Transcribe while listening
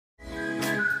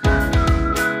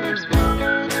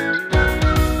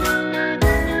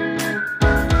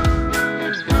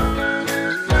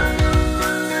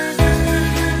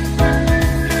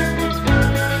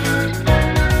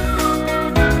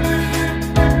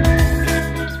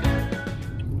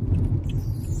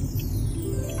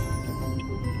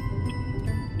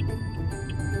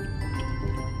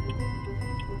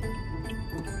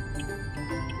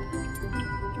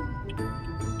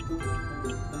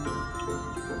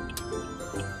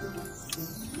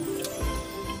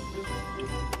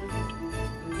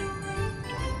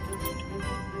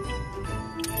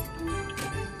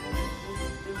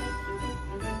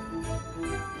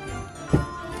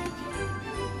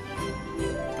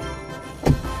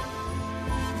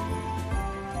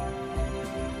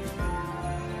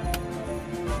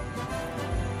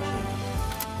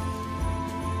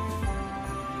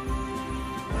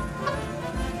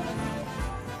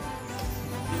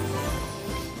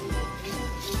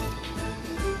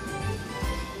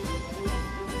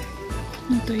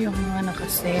Ito yung mga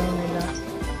nakasale nila.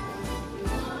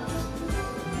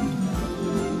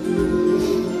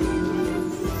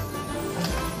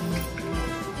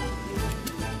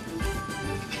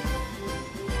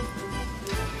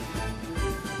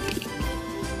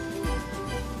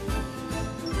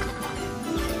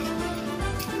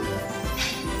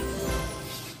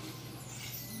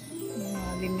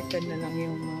 Limited na lang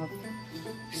yung mga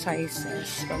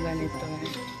sizes pag ganito.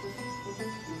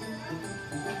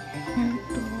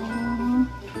 Ito.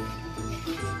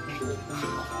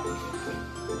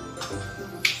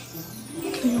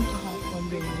 Ito yung kahapon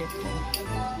binili ko.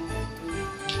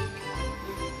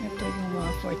 Ito yung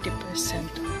mga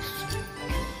 40% off.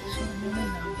 So, ano na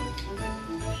lang.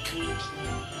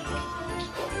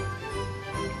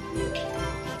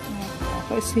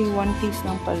 Kasi one piece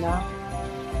lang pala.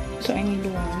 So, I need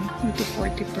one. Ito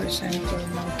 40% for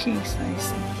mga king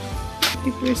size.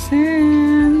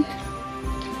 50%!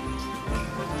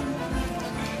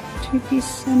 3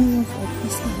 piece. Ano yung 4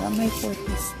 piece nila? May 4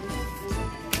 piece.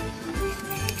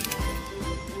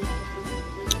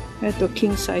 Ito,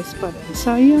 king size pa rin.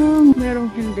 Sayang! Merong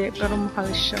hindi, pero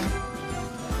mahal siya.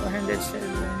 407.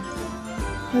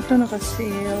 Ito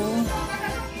naka-sale.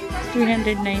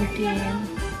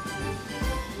 319.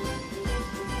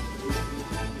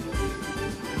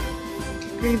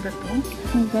 Okay ba ito?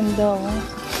 Ang ganda oh.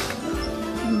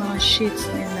 Yung mga sheets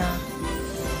nila.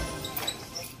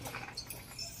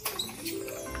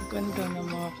 Ang ganda ng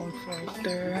mga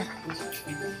comforter.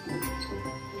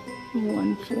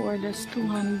 1.4, that's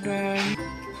 200.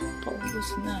 Paubos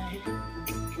na eh.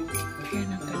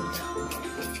 Yan ang ganda.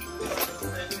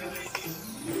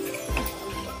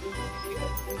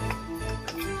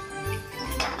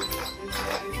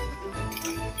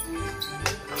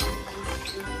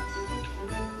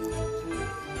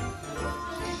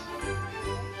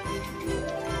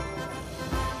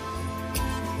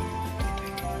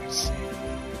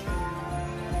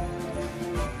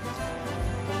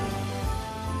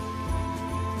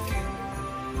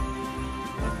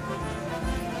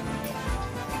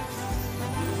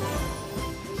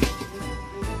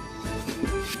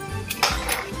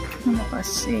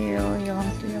 Nakasale yung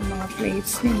mga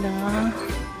plates nila.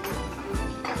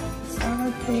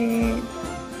 Salad plate.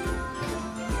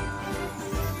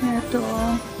 Ito.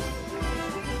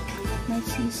 My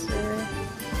sister.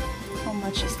 How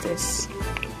much is this?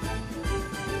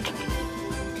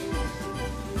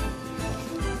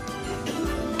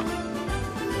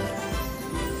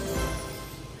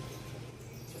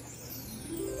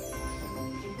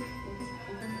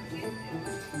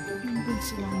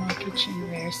 Silang mga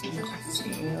kitchenwares na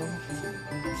nakasale.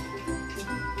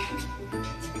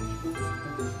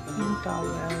 Yung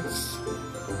towels.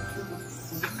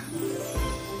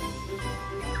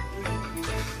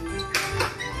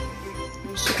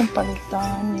 Gusto kong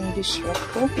palitan yung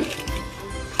dishwasher.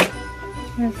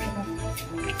 Ito.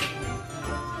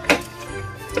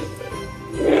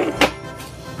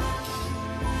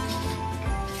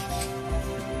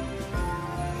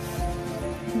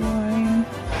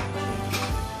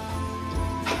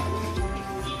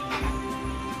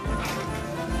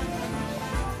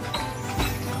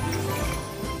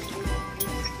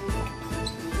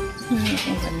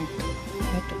 Ito ganito.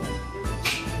 Ito.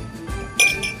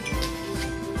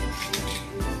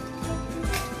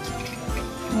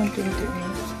 128.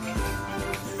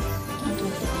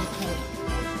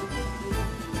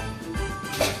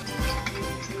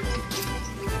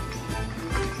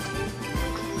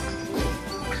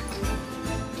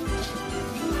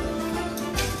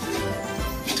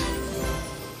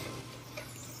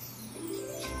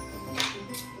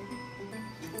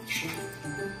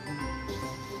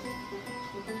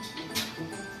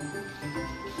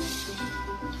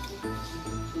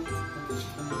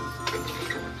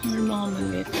 May mga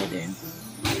maliit pa din.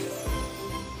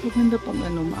 Maganda pag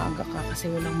maaga ka kasi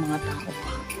walang mga tao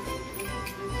pa.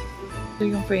 Ito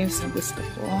yung frames na gusto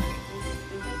ko.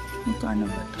 Ano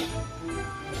ba ito?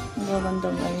 Ang gaganda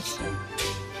guys.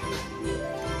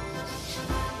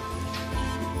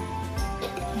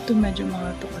 Ito medyo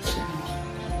mga ito kasi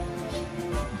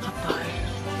makapal.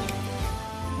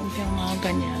 Huwag yung mga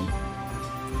ganyan.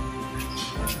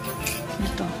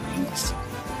 Ito, yung gusto ko.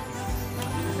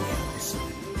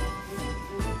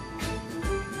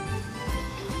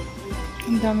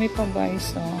 Ang dami pa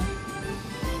guys, oh.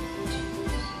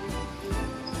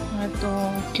 Ito,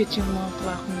 cute yung mga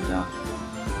clock nila.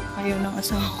 Ayaw ng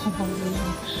asawa ko bang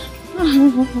ganyan.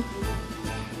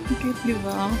 Cute,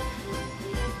 diba?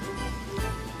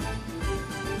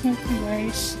 Ito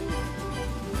guys.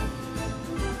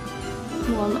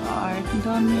 Wall art. Ang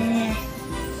dami.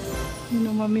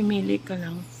 Mamimili ka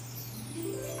lang.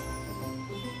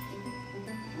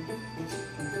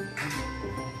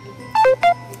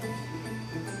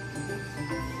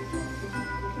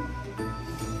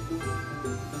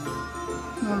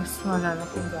 Mas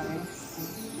malalaki guys.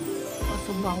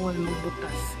 Kaso bawal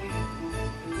magbutas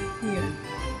eh. Ayan.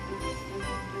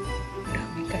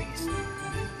 Dami guys.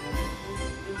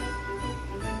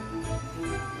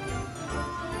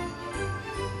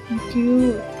 Ang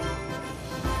cute.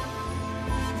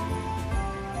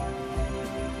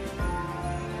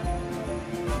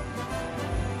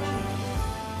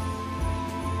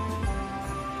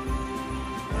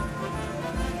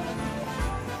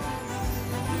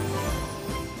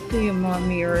 Ito yung mga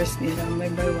mirrors nila.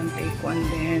 May buy one take one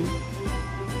din.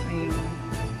 Ayun.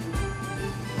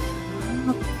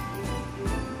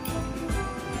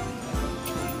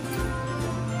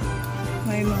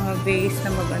 May mga vase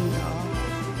na maganda.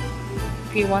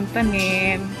 If you want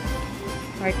tanim,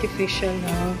 artificial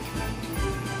na.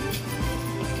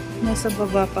 Nasa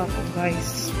baba pa ako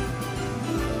guys.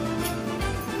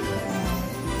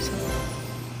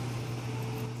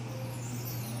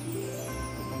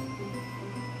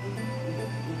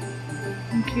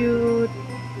 Ang cute.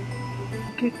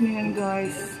 Cute niyan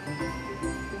guys.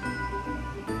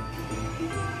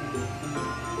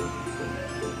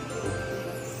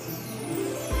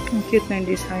 Ang cute na yung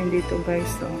design dito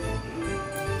guys. So,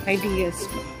 ideas.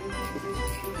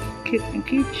 Cute na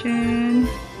kitchen.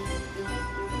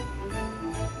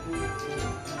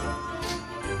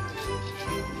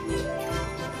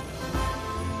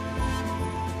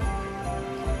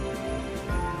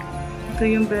 Ito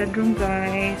yung bedroom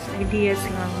guys. Ideas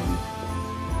lang.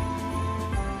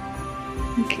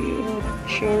 Ang cute.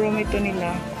 Showroom ito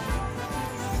nila.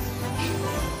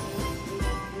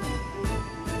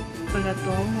 Wala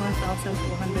to. 1,250.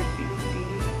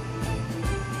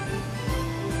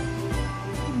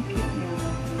 Ang cute niya.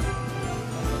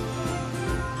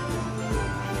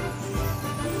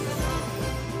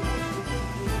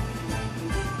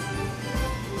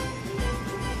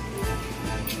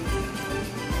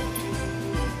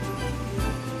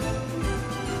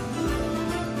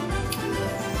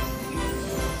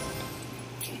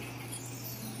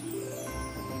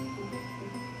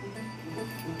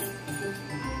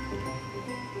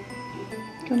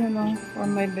 Ito na lang for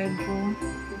my bedroom.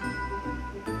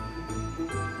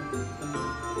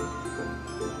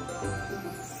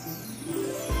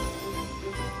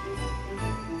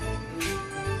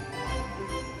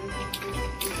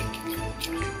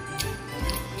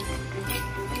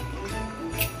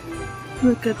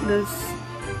 Look at this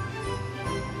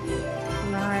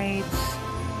lights.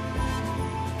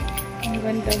 Ang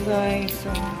ganda guys.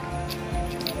 So,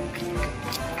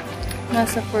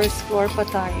 nasa first floor pa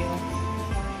tayo.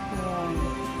 Ayan.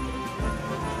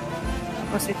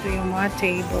 Tapos ito yung mga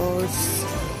tables.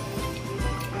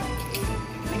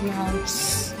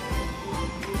 Lamps.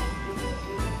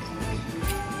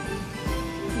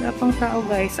 Wala pang tao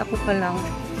guys. Ako pa lang.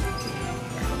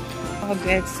 Mga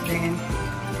beds din.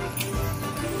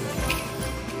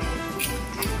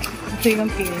 Ito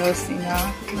yung pillows nila.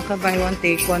 Naka-buy one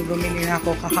take one. Bumili na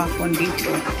ako kahapon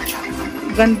dito.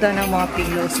 Ganda ng mga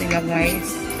pillows nila guys.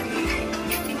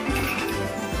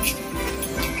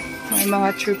 May mga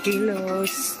true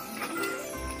pillows.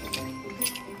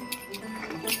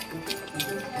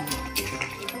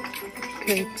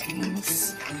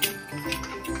 Curtains.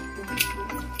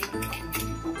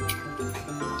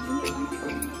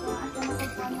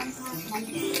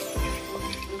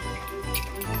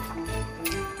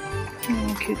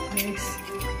 Oh, cute guys.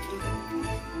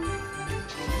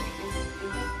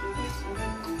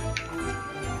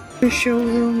 The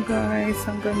showroom guys,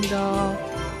 ang ganda.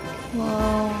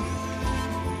 Wow.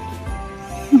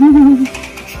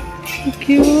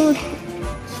 Cute.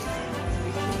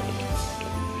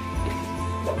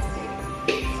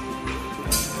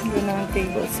 Ganda ng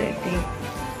table setting.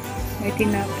 May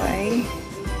tinapay.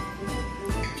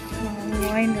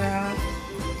 Wine rack.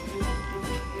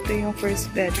 Ito yung first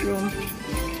bedroom.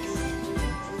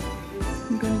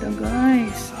 Ang ganda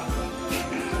guys.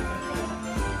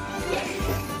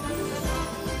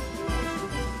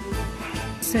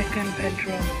 Second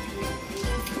bedroom.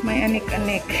 May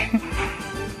anik-anik.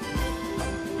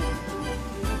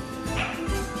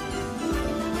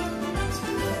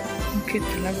 Ang cute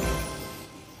talaga.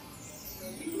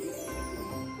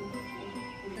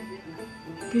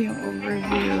 Ito yung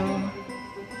overview.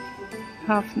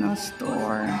 Half ng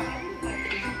store.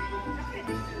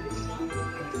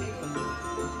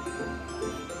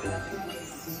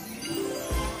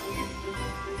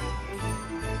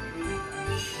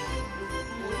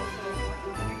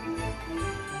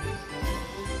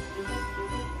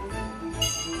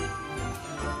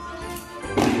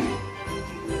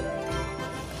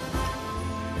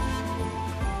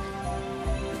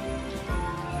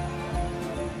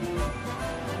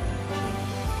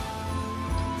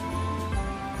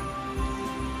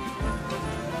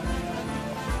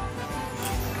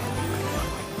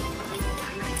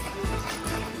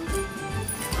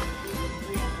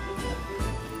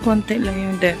 konti lang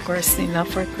yung decors nila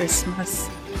for Christmas.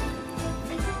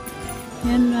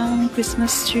 Yan lang,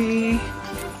 Christmas tree.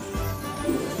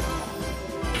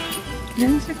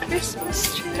 Yan sa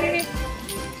Christmas tree.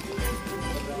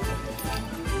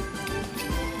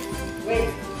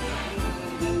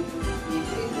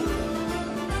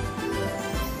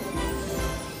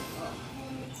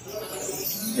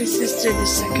 This is to the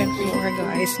second floor,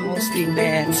 guys. Mostly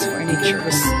beds,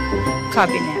 furnitures,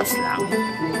 cabinets lang.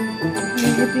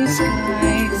 Look at these,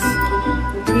 guys.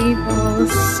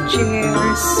 Tables,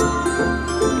 chairs.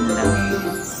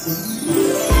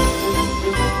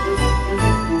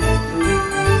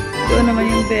 Doon naman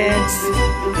yung beds.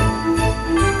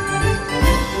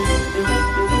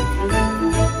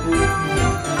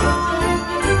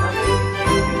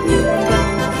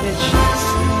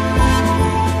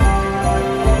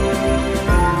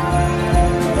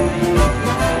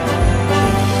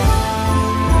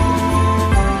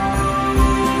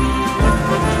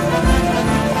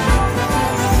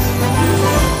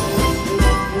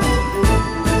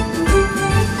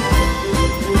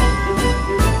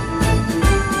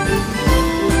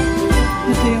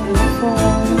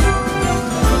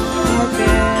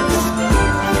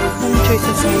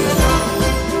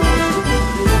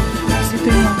 Ito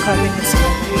yung mga cabinets ko,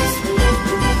 guys.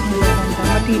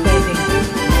 Matibay din.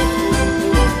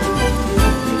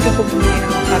 Dito ko bumili ng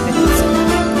mga cabinets ko.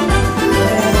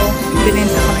 Pero,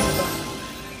 binenta ko na ito.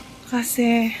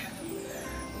 Kasi,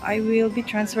 I will be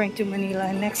transferring to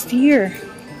Manila next year.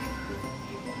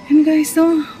 And guys,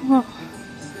 oh, wow.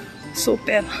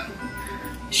 Super.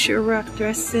 Sheer rack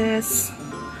dresses.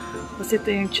 Tapos ito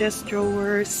yung chest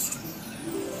drawers.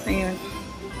 Ayun.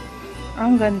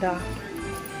 Ang ganda.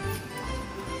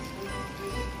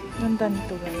 Ganda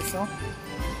nito, guys, oh.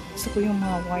 Gusto ko yung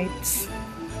mga whites.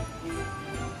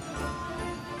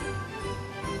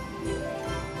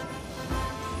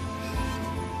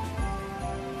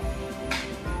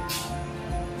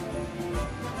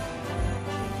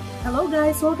 Hello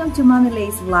guys, welcome to Mommy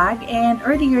Lay's vlog. And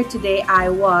earlier today I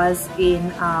was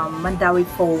in Mandaue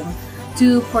Foam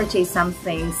to purchase some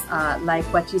things like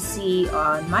what you see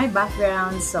on my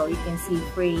background. So you can see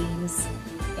frames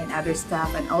and other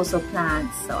stuff, and also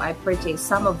plants. So I purchased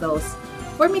some of those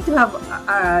for me to have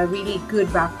a really good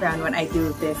background when I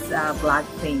do this vlog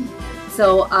thing.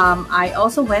 So I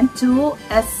also went to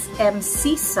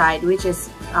SMC side, which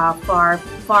is far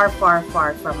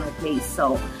from my place.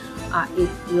 So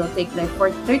it will take like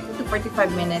 30 to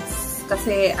 45 minutes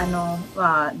kasi ano,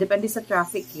 depende sa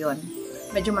traffic yon.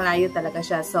 Medyo malayo talaga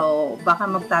siya. So baka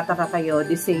magtataka kayo,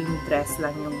 the same dress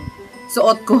lang yung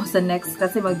suot ko sa next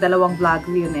kasi magdalawang vlog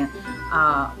yun eh.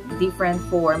 Different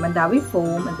for Mandaue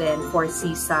Foam and then for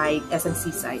Seaside, SM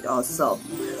Seaside also.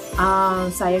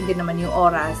 Sayang din naman yung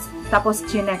oras. Tapos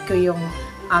chinek ko yung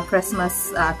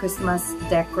Christmas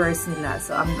decors nila.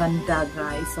 So ang ganda,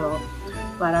 guys. So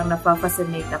parang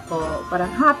napapascinate ako.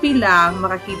 Parang happy lang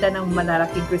makakita ng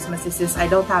malalaking Christmas since I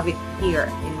don't have it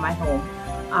here in my home.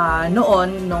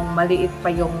 Noon, nung maliit pa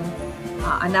yung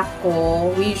anak ko,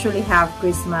 we usually have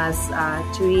Christmas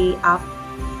tree up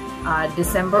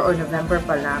December or November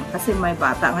pa lang. Kasi may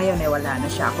bata. Ngayon wala na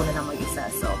siya. Ako na lang mag-isa.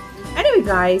 So, anyway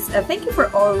guys, thank you for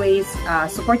always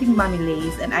supporting Mommy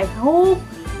Lays. And I hope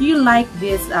you like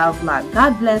this vlog.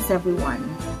 God bless everyone.